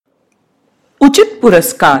उचित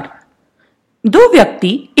पुरस्कार। दो व्यक्ति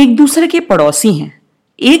एक दूसरे के पड़ोसी हैं।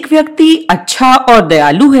 एक व्यक्ति अच्छा और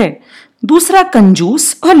दयालु है, दूसरा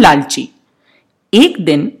कंजूस और लालची। एक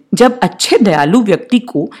दिन जब अच्छे दयालु व्यक्ति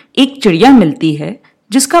को एक चिड़िया मिलती है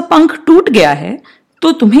जिसका पंख टूट गया है,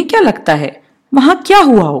 तो तुम्हें क्या लगता है वहां क्या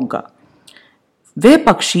हुआ होगा? वह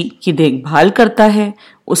पक्षी की देखभाल करता है,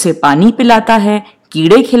 उसे पानी पिलाता है,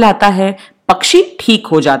 कीड़े खिलाता है, पक्षी ठीक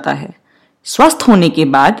हो जाता है। स्वस्थ होने के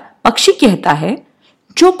बाद पक्षी कहता है,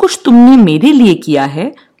 जो कुछ तुमने मेरे लिए किया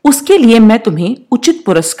है उसके लिए मैं तुम्हें उचित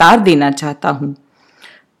पुरस्कार देना चाहता हूं।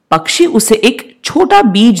 पक्षी उसे एक छोटा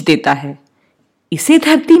बीज देता है, इसे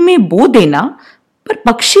धरती में बो देना, पर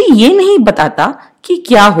पक्षी ये नहीं बताता कि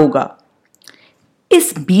क्या होगा।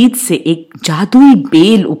 इस बीज से एक जादुई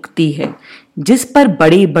बेल उगती है जिस पर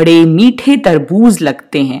बड़े बड़े मीठे तरबूज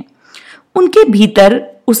लगते हैं। उनके भीतर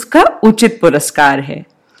उसका उचित पुरस्कार है।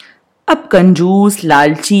 अब कंजूस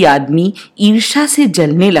लालची आदमी ईर्ष्या से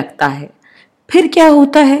जलने लगता है। फिर क्या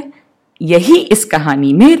होता है, यही इस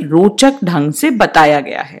कहानी में रोचक ढंग से बताया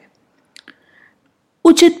गया है।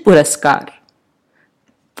 उचित पुरस्कार।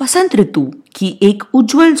 वसंत ऋतु की एक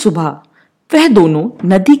उज्जवल सुबह वह दोनों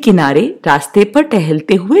नदी किनारे रास्ते पर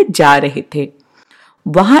टहलते हुए जा रहे थे।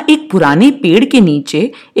 वहां एक पुराने पेड़ के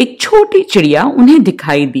नीचे एक छोटी चिड़िया उन्हें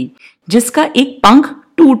दिखाई दी जिसका एक पंख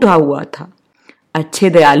टूटा हुआ था। अच्छे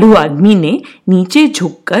दयालु आदमी ने नीचे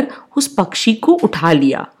झुककर उस पक्षी को उठा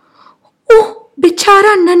लिया। ओह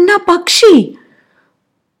बेचारा नन्हा पक्षी,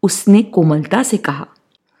 उसने कोमलता से कहा,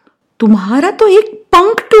 तुम्हारा तो एक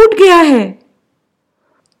पंख टूट गया है।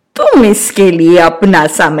 तुम इसके लिए अपना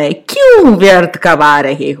समय क्यों व्यर्थ गवा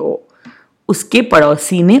रहे हो? उसके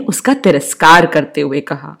पड़ोसी ने उसका तिरस्कार करते हुए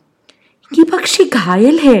कहा, ये पक्षी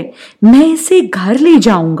घायल है, मैं इसे घर ले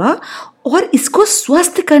जाऊंगा और इसको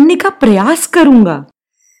स्वस्थ करने का प्रयास करूंगा।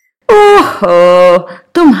 ओहो,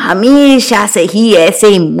 तुम हमेशा से ही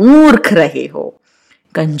ऐसे मूर्ख रहे हो,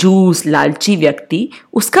 कंजूस लालची व्यक्ति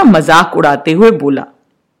उसका मजाक उड़ाते हुए बोला।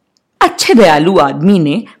 अच्छे दयालु आदमी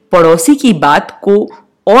ने पड़ोसी की बात को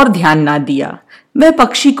और ध्यान ना दिया। वह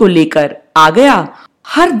पक्षी को लेकर आ गया।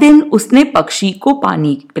 हर दिन उसने पक्षी को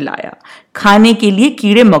पानी पिलाया, खाने के लिए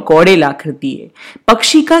कीड़े मकोड़े लाकर दिए।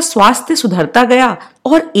 पक्षी का स्वास्थ्य सुधरता गया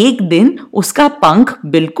और एक दिन उसका पंख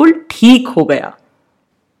बिल्कुल ठीक हो गया।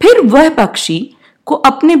 फिर वह पक्षी को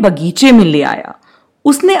अपने बगीचे में ले आया।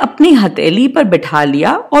 उसने अपनी हथेली पर बिठा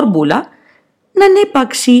लिया और बोला, नन्हे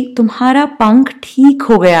पक्षी, तुम्हारा पंख ठीक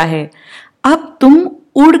हो गया है, अब तुम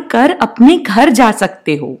उड़कर अपने घर जा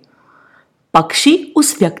सकते हो। पक्षी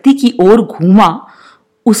उस व्यक्ति की ओर घूमा।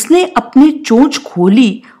 उसने अपनी चोंच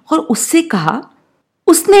खोली और उससे कहा,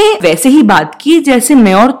 उसने वैसे ही बात की जैसे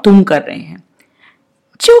मैं और तुम कर रहे हैं।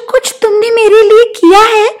 जो कुछ तुमने मेरे लिए किया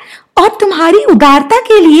है और तुम्हारी उदारता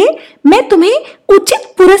के लिए मैं तुम्हें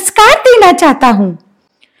उचित पुरस्कार देना चाहता हूं।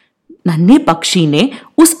 नन्हे पक्षी ने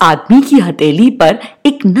उस आदमी की हथेली पर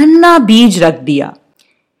एक नन्हा बीज रख दिया।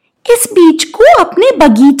 इस बीज को अपने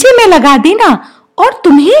बगीचे में लगा देना और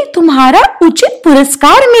तुम्हें तुम्हारा उचित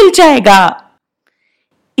पुरस्कार मिल जाएगा।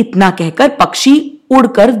 इतना कहकर पक्षी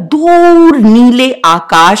उड़कर दूर नीले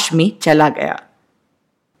आकाश में चला गया।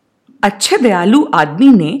 अच्छे दयालु आदमी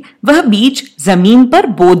ने वह बीज जमीन पर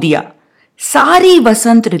बो दिया। सारी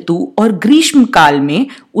वसंत ऋतु और ग्रीष्म काल में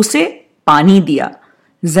उसे पानी दिया।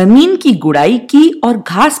 जमीन की गुड़ाई की और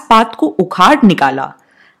घास पात को उखाड़ निकाला।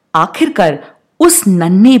 आखिरकार उस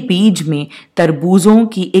नन्हे बीज में तरबूजों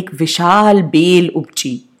की एक विशाल बेल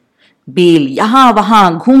उपजी। बेल यहां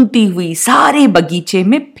वहां घूमती हुई सारे बगीचे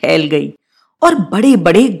में फैल गई और बड़े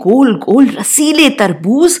बड़े गोल गोल रसीले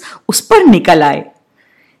तरबूज उस पर निकल आए।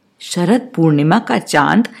 शरद पूर्णिमा का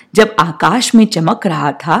चांद जब आकाश में चमक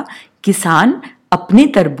रहा था, किसान अपने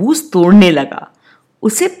तरबूज तोड़ने लगा।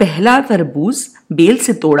 उसे पहला तरबूज बेल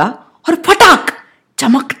से तोड़ा और फटाक,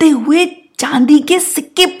 चमकते हुए चांदी के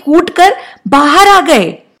सिक्के फूटकर बाहर आ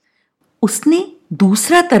गए। उसने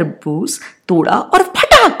दूसरा तरबूज तोड़ा और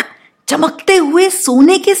फटाक, चमकते हुए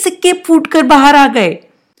सोने के सिक्के फूटकर बाहर आ गए।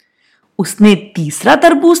 उसने तीसरा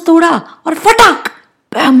तरबूज तोड़ा और फटाक,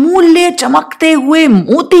 बहुमूल्य चमकते हुए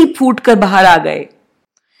मोती फूटकर बाहर आ गए।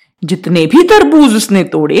 जितने भी तरबूज उसने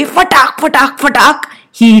तोड़े, फटाक फटाक फटाक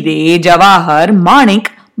हीरे जवाहर माणिक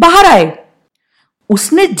बाहर आए।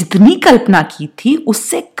 उसने जितनी कल्पना की थी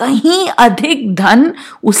उससे कहीं अधिक धन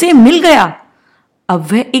उसे मिल गया। अब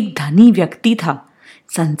वह एक धनी व्यक्ति था,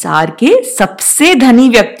 संसार के सबसे धनी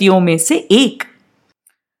व्यक्तियों में से एक।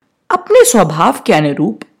 अपने स्वभाव के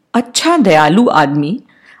अनुरूप अच्छा दयालु आदमी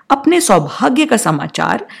अपने सौभाग्य का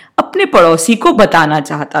समाचार अपने पड़ोसी को बताना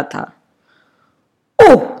चाहता था।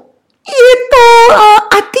 ओह, ये तो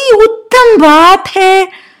अति उत्तम बात है,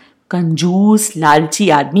 कंजूस लालची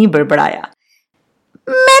आदमी बड़बड़ाया।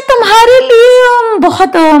 मैं तुम्हारे लिए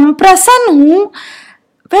बहुत प्रसन्न हूं।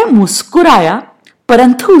 वह मुस्कुराया,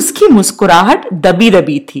 परंतु उसकी मुस्कुराहट दबी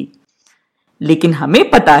दबी थी। लेकिन हमें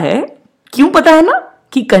पता है, क्यों पता है ना,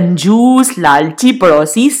 कि कंजूस लालची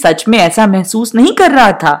पड़ोसी सच में ऐसा महसूस नहीं कर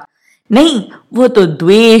रहा था। नहीं, वो तो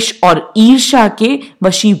द्वेष और ईर्ष्या के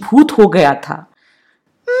वशीभूत हो गया था।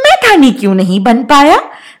 मैं धनी क्यों नहीं बन पाया?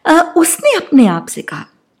 उसने अपने आप से कहा।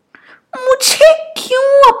 मुझे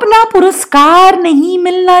क्यों अपना पुरस्कार नहीं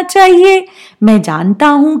मिलना चाहिए? मैं जानता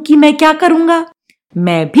हूं कि मैं क्या करूंगा।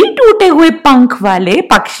 मैं भी टूटे हुए पंख वाले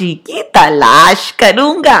पक्षी की तलाश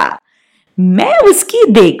करूंगा। मैं उसकी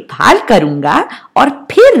देखभाल करूंगा और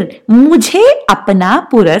फिर मुझे अपना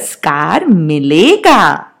पुरस्कार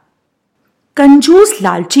मिलेगा। कंजूस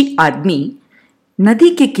लालची आदमी नदी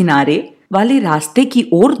के किनारे वाले रास्ते की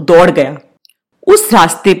ओर दौड़ गया। उस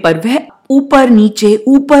रास्ते पर वह ऊपर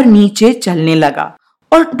नीचे चलने लगा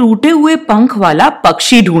और टूटे हुए पंख वाला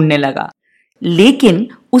पक्षी ढूंढने लगा, लेकिन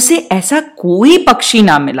उसे ऐसा कोई पक्षी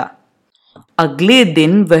ना मिला। अगले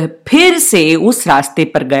दिन वह फिर से उस रास्ते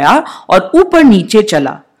पर गया और ऊपर नीचे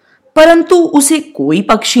चला, परंतु उसे कोई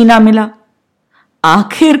पक्षी ना मिला।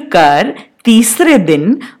 आखिरकार तीसरे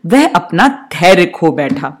दिन वह अपना धैर्य खो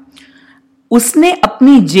बैठा। उसने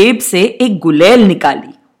अपनी जेब से एक गुलेल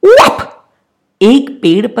निकाली। उफ! एक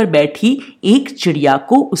पेड़ पर बैठी एक चिड़िया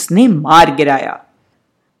को उसने मार गिराया।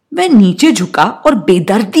 वह नीचे झुका और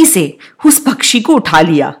बेदर्दी से उस पक्षी को उठा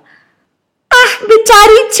लिया। आह,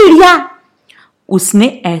 बेचारी चिड़िया!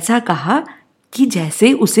 उसने ऐसा कहा कि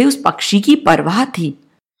जैसे उसे उस पक्षी की परवाह थी।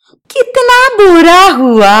 कितना बुरा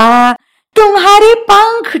हुआ, तुम्हारे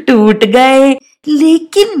पंख टूट गए,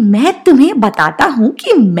 लेकिन मैं तुम्हें बताता हूं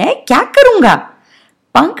कि मैं क्या करूंगा।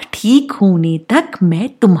 पंख ठीक होने तक मैं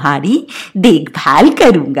तुम्हारी देखभाल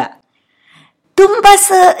करूंगा। तुम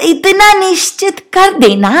बस इतना निश्चित कर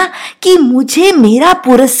देना कि मुझे मेरा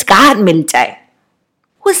पुरस्कार मिल जाए।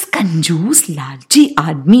 उस कंजूस लालची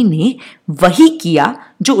आदमी ने वही किया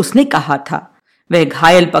जो उसने कहा था। वह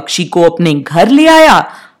घायल पक्षी को अपने घर ले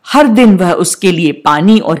आया। हर दिन वह उसके लिए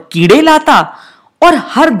पानी और कीड़े लाता और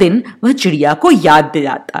हर दिन वह चिड़िया को याद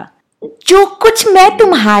दिलाता। जो कुछ मैं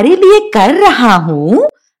तुम्हारे लिए कर रहा हूं,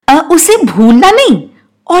 उसे भूलना नहीं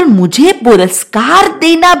और मुझे पुरस्कार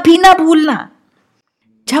देना भी ना भूलना।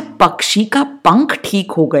 जब पक्षी का पंख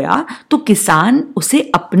ठीक हो गया तो किसान उसे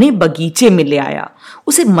अपने बगीचे में ले आया।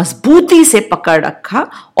 उसे मजबूती से पकड़ रखा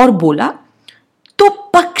और बोला, तो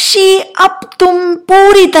पक्षी, अब तुम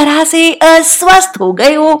पूरी तरह से स्वस्थ हो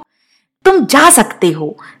गए हो। तुम जा सकते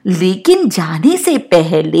हो, लेकिन जाने से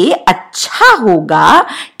पहले अच्छा होगा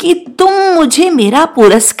कि तुम मुझे मेरा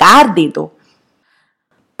पुरस्कार दे दो।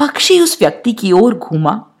 पक्षी उस व्यक्ति की ओर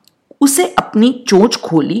घूमा, उसे अपनी चोंच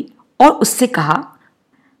खोली और उससे कहा,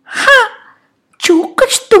 हाँ, जो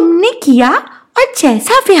कुछ तुमने किया और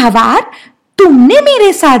जैसा व्यवहार तुमने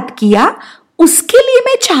मेरे साथ किया, उसके लिए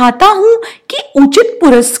मैं चाहता हूं कि उचित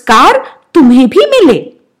पुरस्कार तुम्हें भी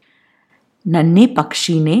मिले। नन्हे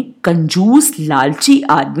पक्षी ने कंजूस लालची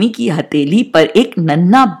आदमी की हथेली पर एक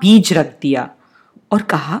नन्हा बीज रख दिया और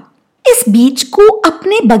कहा, इस बीज को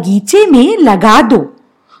अपने बगीचे में लगा दो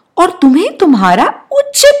और तुम्हें तुम्हारा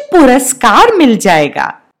उचित पुरस्कार मिल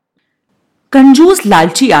जाएगा। कंजूस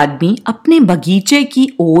लालची आदमी अपने बगीचे की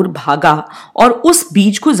ओर भागा और उस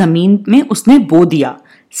बीज को जमीन में उसने बो दिया।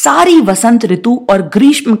 सारी वसंत ऋतु और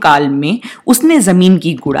ग्रीष्म काल में उसने जमीन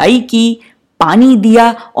की गुड़ाई की, पानी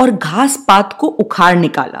दिया और घास पात को उखाड़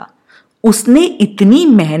निकाला। उसने इतनी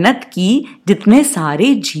मेहनत की जितने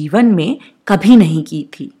सारे जीवन में कभी नहीं की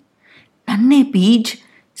थी। नन्हे बीज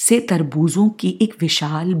से तरबूजों की एक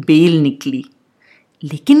विशाल बेल निकली,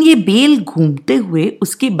 लेकिन ये बेल घूमते हुए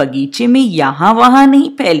उसके बगीचे में यहां वहां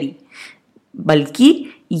नहीं फैली,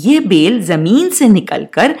 बल्कि ये बेल जमीन से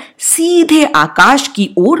निकलकर सीधे आकाश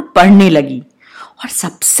की ओर बढ़ने लगी। और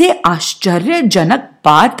सबसे आश्चर्यजनक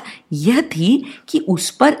बात यह थी कि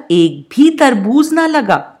उस पर एक भी तरबूज ना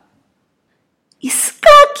लगा।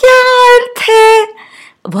 इसका क्या अर्थ है?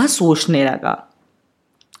 वह सोचने लगा।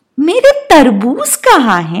 मेरे तरबूज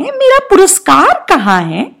कहाँ हैं? मेरा पुरस्कार कहाँ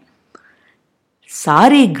है?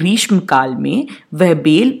 सारे ग्रीष्म काल में वह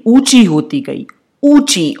बेल ऊंची होती गई,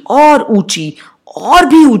 ऊंची और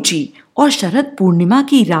भी ऊंची, और शरद पूर्णिमा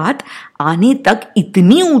की रात आने तक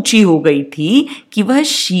इतनी ऊंची हो गई थी कि वह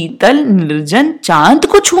शीतल निर्जन चांद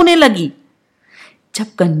को छूने लगी। जब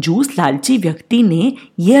कंजूस लालची व्यक्ति ने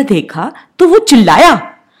यह देखा तो वो चिल्लाया,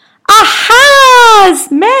 आहा!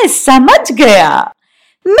 मैं समझ गया,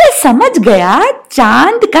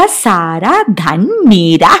 चांद का सारा धन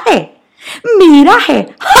मेरा है।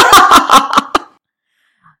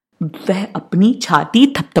 वह अपनी छाती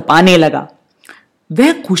थपथपाने लगा।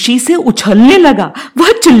 वह खुशी से उछलने लगा,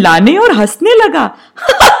 वह चिल्लाने और हंसने लगा।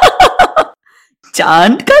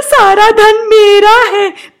 चांद का सारा धन मेरा है,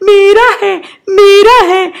 मेरा है, मेरा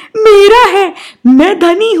है, मेरा है। मैं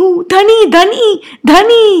धनी हूं, धनी धनी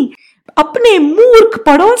धनी, अपने मूर्ख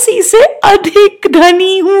पड़ोसी से अधिक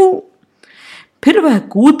धनी हूं। फिर वह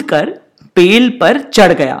कूदकर पेड़ पर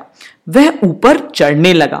चढ़ गया। वह ऊपर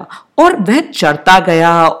चढ़ने लगा और वह चढ़ता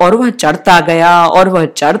गया और वह चढ़ता गया और वह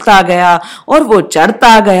चढ़ता गया और वो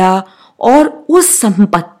चढ़ता गया और उस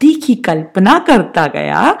संपत्ति की कल्पना करता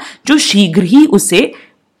गया जो शीघ्र ही उसे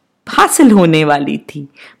हासिल होने वाली थी।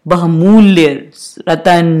 बहुमूल्य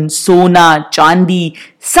रतन, सोना, चांदी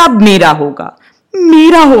सब मेरा होगा,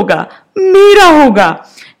 मेरा होगा, मेरा होगा।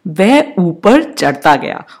 वह ऊपर चढ़ता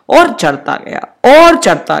गया और चढ़ता गया और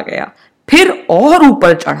चढ़ता गया, फिर और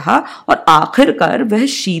ऊपर चढ़ा और आखिरकार वह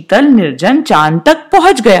शीतल निर्जन चांद तक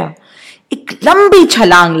पहुंच गया। एक लंबी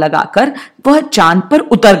छलांग लगाकर वह चांद पर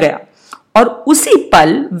उतर गया और उसी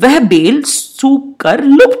पल वह बेल सूख कर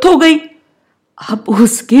लुप्त हो गई। अब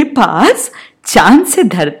उसके पास चांद से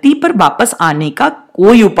धरती पर वापस आने का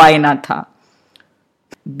कोई उपाय न था।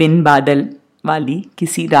 बिन बादल वाली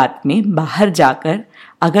किसी रात में बाहर जाकर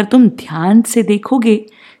अगर तुम ध्यान से देखोगे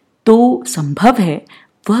तो संभव है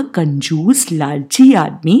वह कंजूस लालची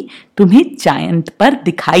आदमी तुम्हें चांद पर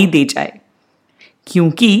दिखाई दे जाए,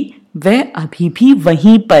 क्योंकि वह अभी भी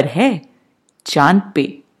वहीं पर है, चांद पे।